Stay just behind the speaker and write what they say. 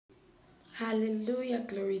Hallelujah,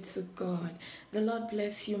 glory to God. The Lord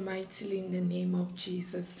bless you mightily in the name of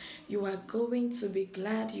Jesus. You are going to be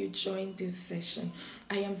glad you joined this session.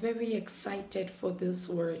 I am very excited for this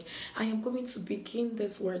word. I am going to begin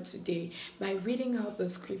this word today by reading out the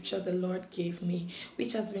scripture the Lord gave me,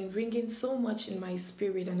 which has been ringing so much in my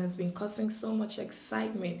spirit and has been causing so much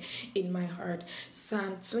excitement in my heart.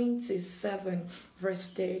 Psalm 27, verse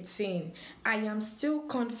 13. I am still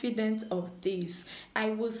confident of this. I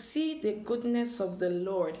will see the goodness of the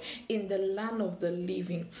Lord in the land of the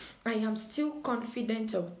living. I am still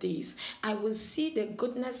confident of this. I will see the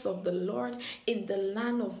goodness of the Lord in the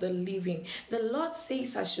land of the living. The Lord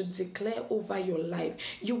says I should declare over your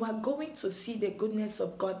life, you are going to see the goodness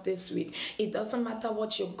of God this week. It doesn't matter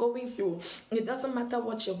what you're going through. It doesn't matter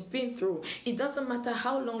what you've been through. It doesn't matter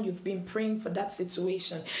how long you've been praying for that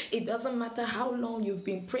situation. It doesn't matter how long you've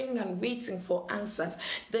been praying and waiting for answers.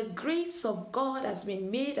 The grace of God has been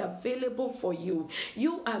made available for you.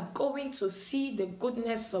 You are going to see the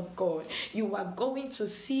goodness of God. You are going to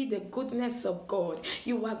see the goodness of God.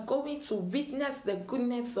 You are going to witness the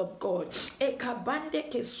goodness of God. Ekabande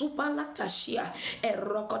ke supala tashia,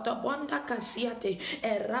 erokotabonda kasiate,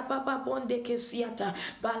 erabababonde kesiata,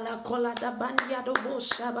 balakola da bandiado bo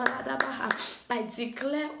shabalada baha. I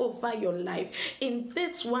declare over your life, in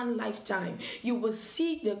this one lifetime, you will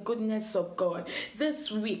see the goodness of God.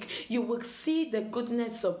 This week, you will see the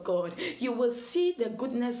goodness of God. You will see the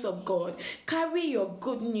goodness of God. Carry your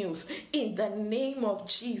good news in the name of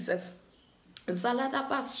Jesus. It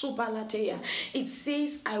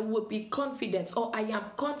says, I will be confident, or I am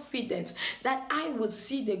confident that I will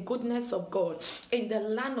see the goodness of God in the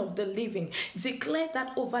land of the living. Declare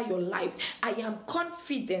that over your life. I am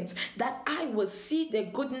confident that I will see the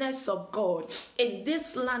goodness of God in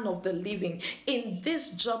this land of the living, in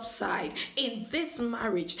this job site, in this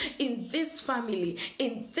marriage, in this family,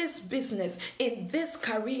 in this business, in this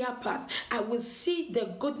career path. I will see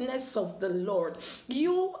the goodness of the Lord.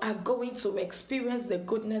 You are going to experience the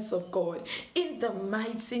goodness of God in the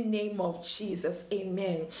mighty name of Jesus.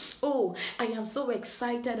 Amen. Oh, I am so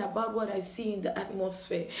excited about what I see in the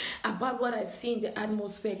atmosphere. About what I see in the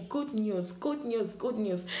atmosphere. Good news, good news, good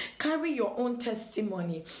news. Carry your own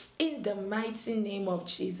testimony in the mighty name of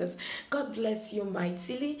Jesus. God bless you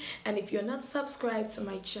mightily. And if you're not subscribed to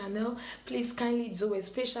my channel, please kindly do,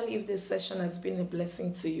 especially if this session has been a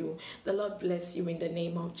blessing to you. The Lord bless you in the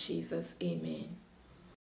name of Jesus. Amen.